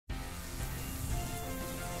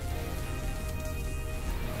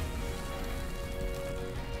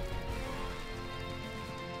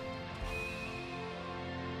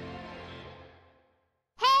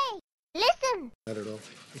again. Not at all.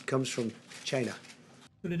 It comes from China.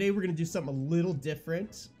 So today we're gonna do something a little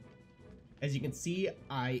different. As you can see,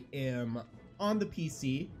 I am on the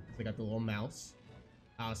PC. I got the little mouse.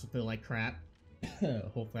 I also feel like crap.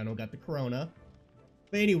 Hopefully I don't got the corona.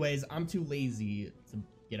 But anyways, I'm too lazy to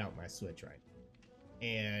get out my Switch right now.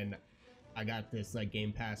 And I got this like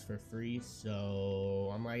Game Pass for free,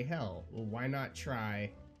 so I'm like, hell, well, why not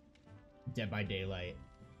try Dead by Daylight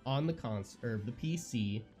on the the PC?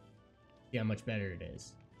 See how much better it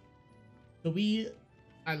is. So we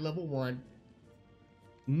at level 1,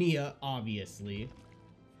 Nia, obviously.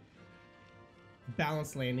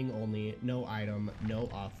 Balanced landing only, no item, no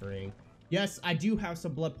offering. Yes, I do have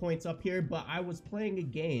some blood points up here, but I was playing a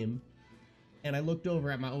game and I looked over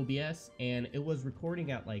at my OBS and it was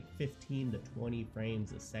recording at like 15 to 20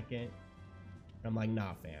 frames a second. And I'm like,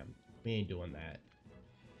 nah, fam, we ain't doing that.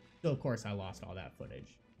 So of course I lost all that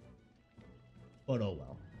footage. But oh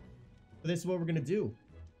well. But this is what we're gonna do.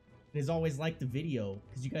 And as always, like the video,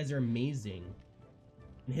 because you guys are amazing.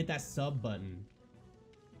 And hit that sub button.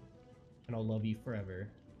 And I'll love you forever.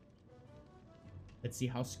 Let's see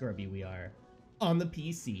how scrubby we are on the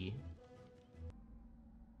PC.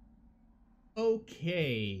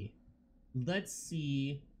 Okay. Let's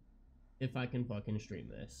see if I can fucking stream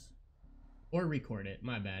this. Or record it,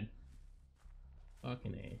 my bad.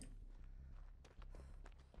 Fucking A.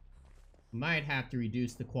 Might have to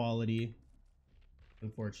reduce the quality,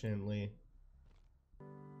 unfortunately.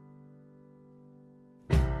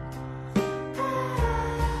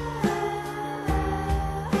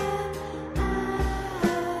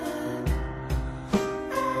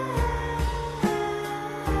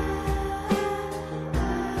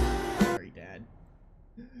 Sorry, Dad.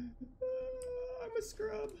 I'm a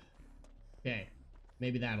scrub. Okay,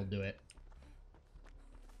 maybe that'll do it.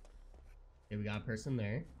 Okay, we got a person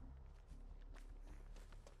there.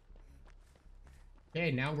 Okay,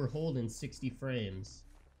 now we're holding 60 frames.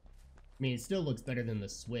 I mean, it still looks better than the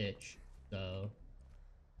Switch, so.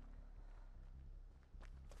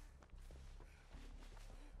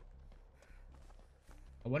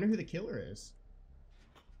 I wonder who the killer is.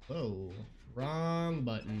 Whoa, wrong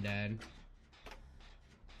button, Dad.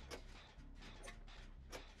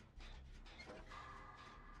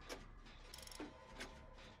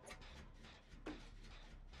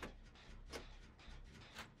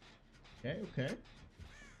 Okay, okay.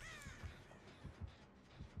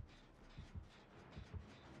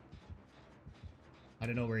 I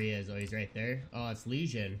don't know where he is. Oh, he's right there. Oh, it's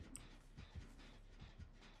Legion.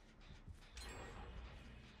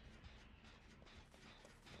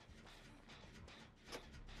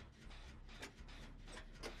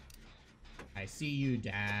 I see you,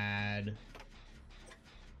 Dad.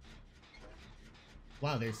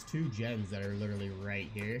 Wow, there's 2 gens that are literally right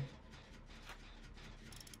here.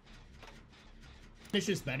 It's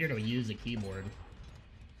just better to use a keyboard.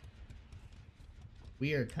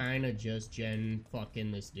 We are kind of just gen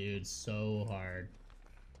fucking this dude so hard.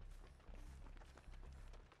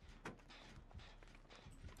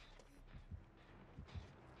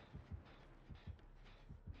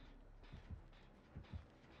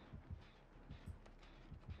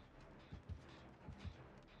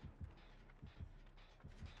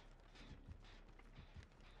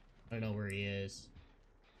 I don't know where he is.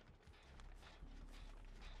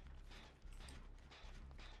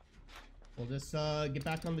 We'll just get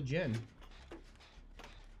back on the gen.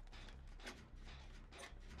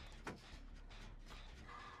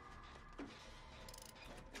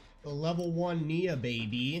 The level 1 Nia,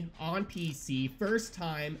 baby, on PC, first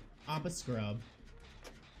time. I'm a scrub.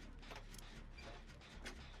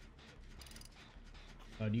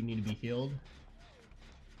 Oh, do you need to be healed?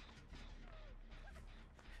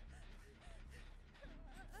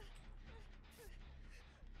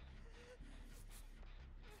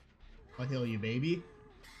 I'll heal you, baby.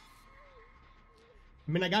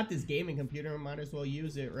 I mean, I got this gaming computer, I might as well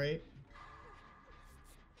use it, right?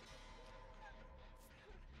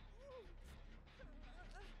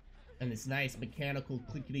 And this nice mechanical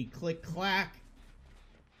clickety click clack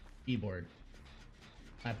keyboard.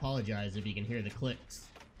 I apologize if you can hear the clicks.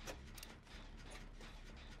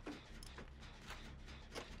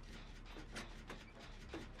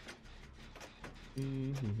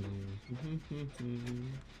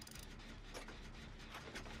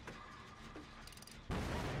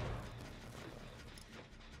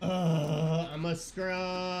 I'm a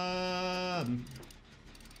scrub.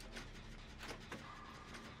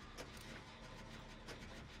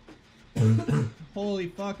 Holy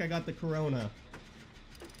fuck, I got the corona.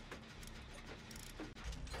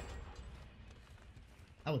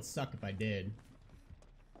 That would suck if I did.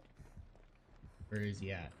 Where is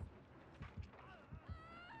he at?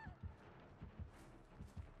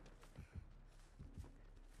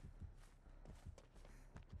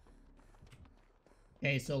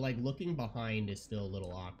 Okay, so like looking behind is still a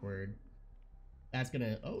little awkward. That's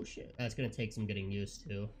gonna, oh shit, that's gonna take some getting used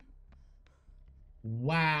to.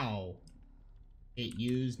 Wow. It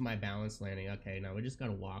used my balance landing. Okay, now we just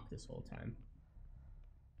gotta walk this whole time.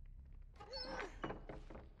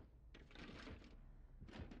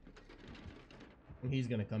 He's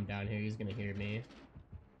gonna come down here, he's gonna hear me.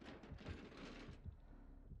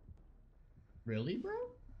 Really, bro?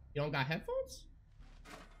 You don't got headphones?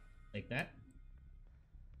 Like that.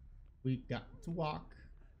 We got to walk.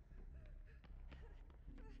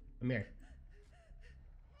 Come here.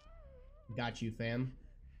 Got you, fam.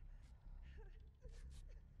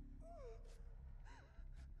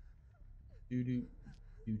 Doo-doo.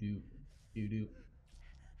 Doo-doo. Doo-doo.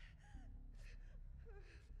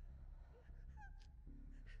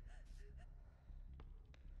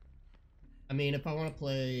 I mean, if I want to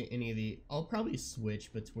play any of the... I'll probably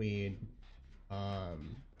switch between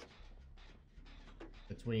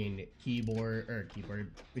between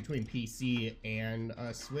PC and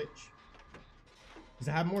Switch, because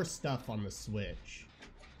I have more stuff on the Switch.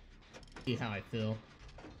 See how I feel.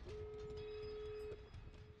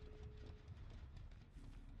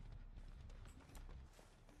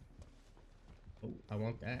 Oh, I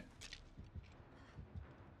want that.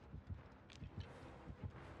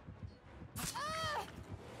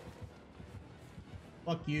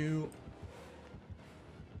 Fuck you.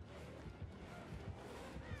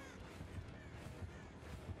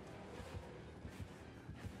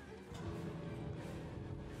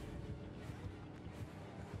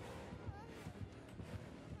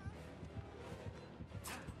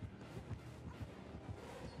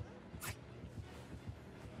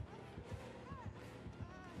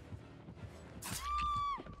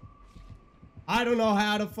 I don't know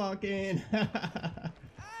how to fucking...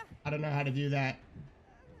 I don't know how to do that.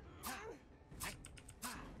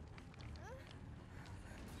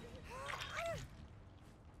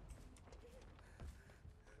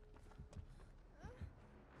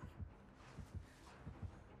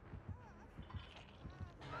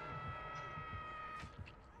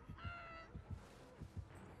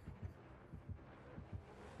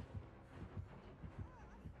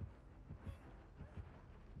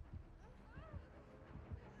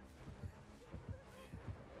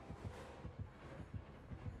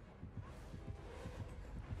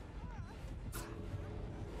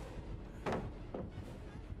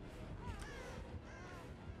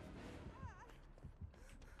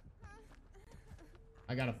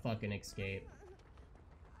 I gotta fucking escape.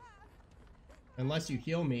 Unless you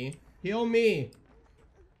heal me. Heal me!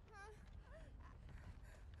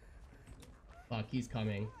 Fuck, he's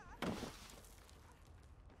coming.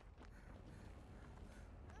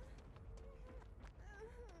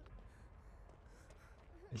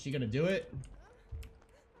 Is she gonna do it?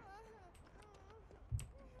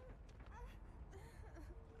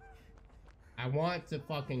 I want to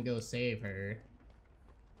fucking go save her.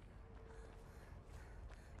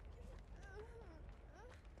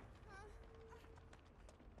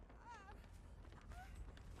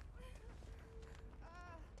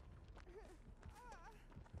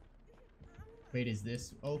 Wait, is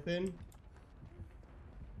this open?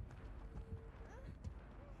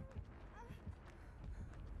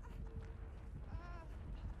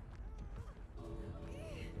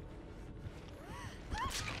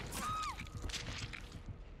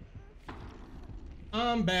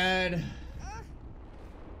 I'm bad.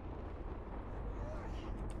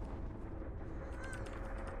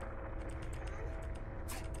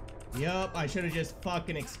 Yup, I should have just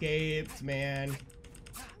fucking escaped, man.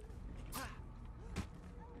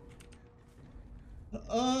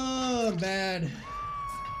 Oh, I'm bad.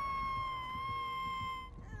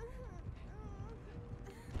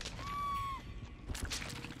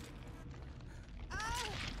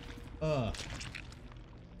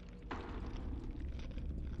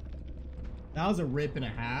 That was a rip and a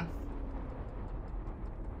half.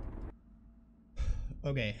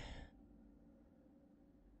 Okay.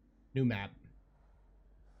 New map.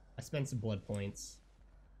 I spent some blood points.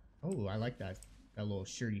 Oh, I like that. That little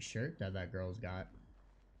shirty shirt that girl's got.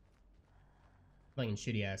 Playing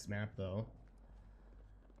shitty ass map though.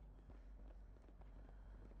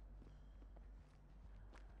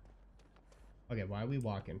 Okay, why are we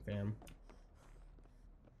walking, fam?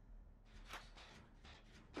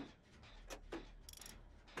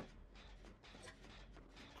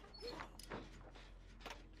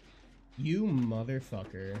 You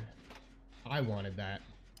motherfucker. I wanted that.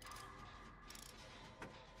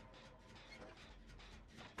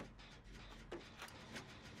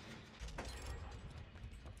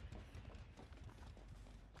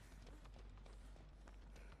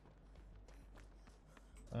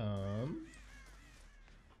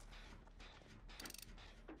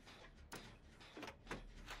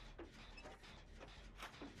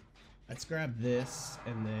 Let's grab this,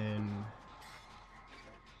 and then...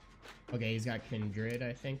 Okay, he's got Kindred,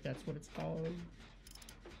 I think that's what it's called.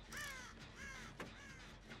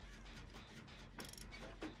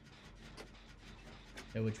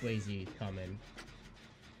 Hey, which way is he coming?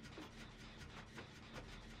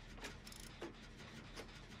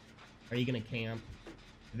 Are you gonna camp?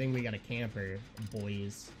 I think we got a camper,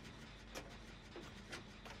 boys.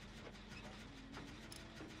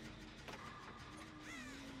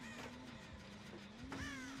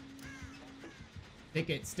 Stick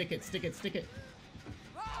it, stick it, stick it, stick it.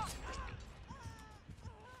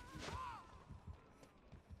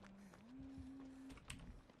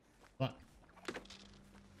 Fuck.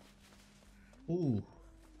 Ooh.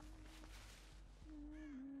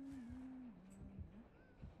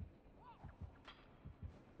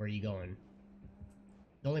 Where are you going?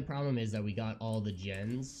 The only problem is that we got all the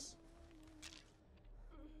gens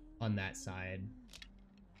on that side.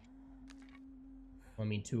 I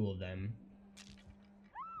mean, 2 of them.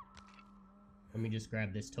 Let me just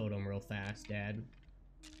grab this totem real fast, Dad.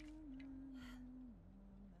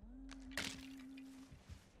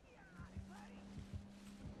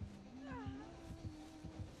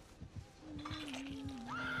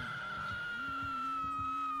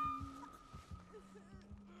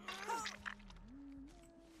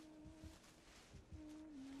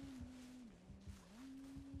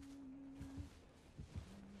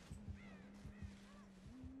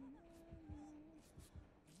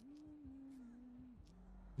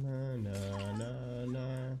 Na na na na.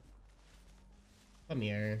 Come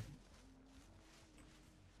here.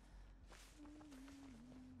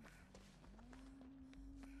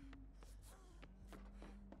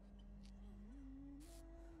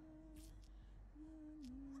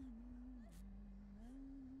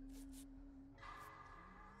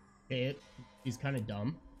 Okay, he's kind of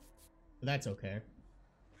dumb, but that's okay.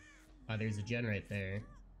 There's a gen right there.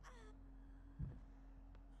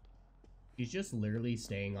 He's just literally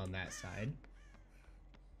staying on that side.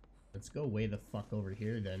 Let's go way the fuck over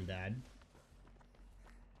here then, Dad.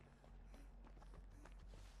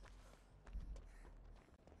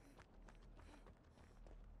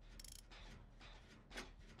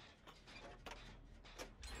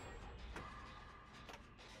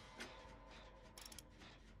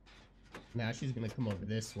 Now she's gonna come over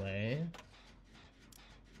this way.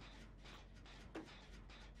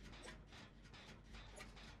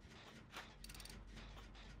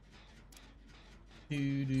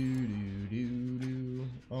 Do do do do do.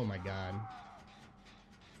 Oh my god.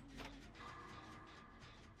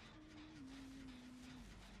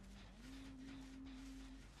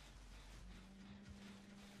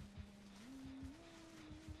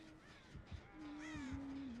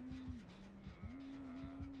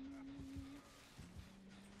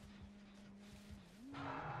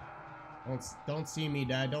 Don't see me,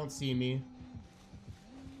 Dad. Don't see me.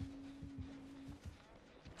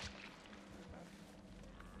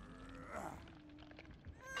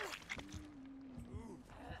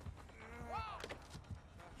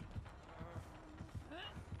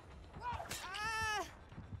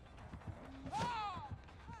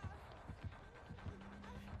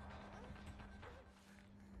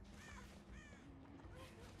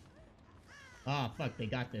 Ah, fuck, they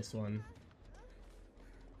got this one.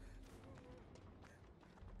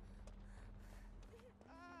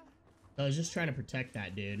 I was just trying to protect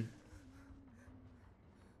that dude.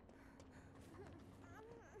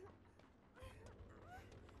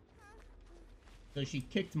 So she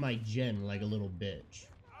kicked my gen like a little bitch.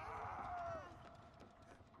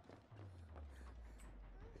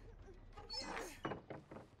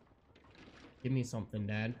 Give me something,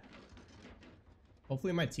 Dad.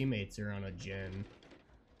 Hopefully my teammates are on a gen.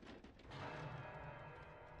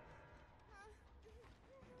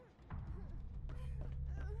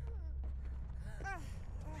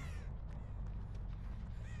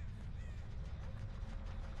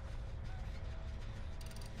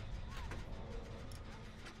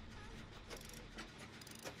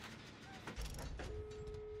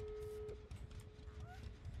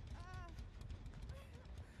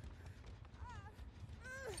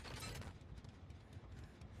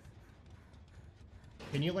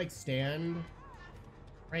 Can you, like, stand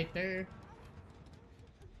right there?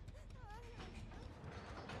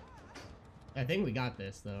 I think we got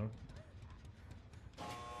this, though.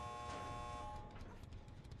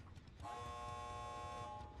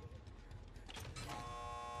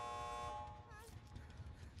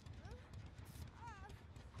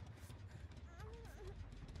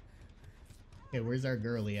 Okay, where's our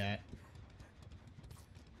girly at?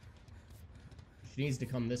 She needs to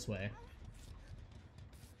come this way.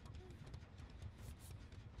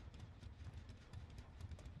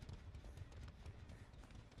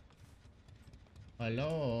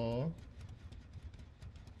 Hello?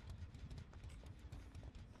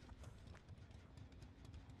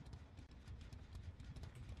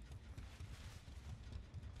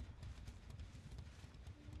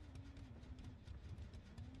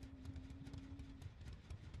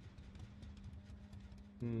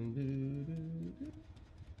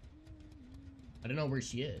 I don't know where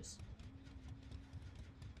she is.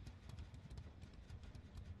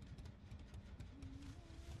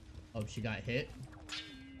 Oh, she got hit.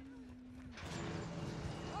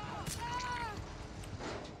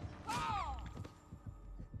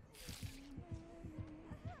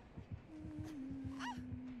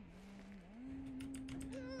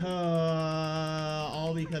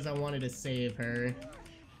 All because I wanted to save her.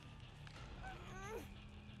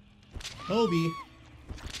 Kobe.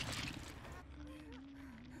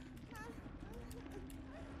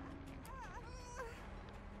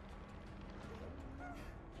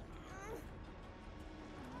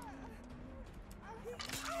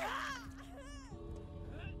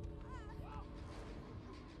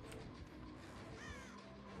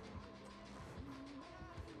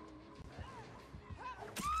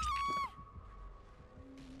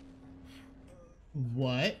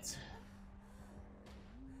 What?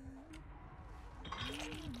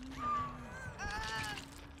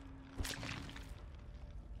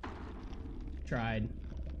 Tried.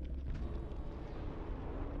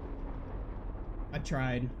 I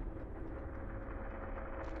tried.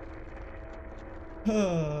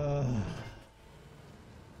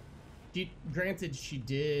 Granted, she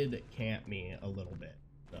did camp me a little bit,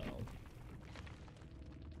 so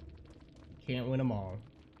can't win them all.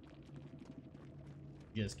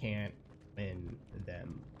 Just can't win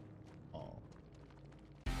them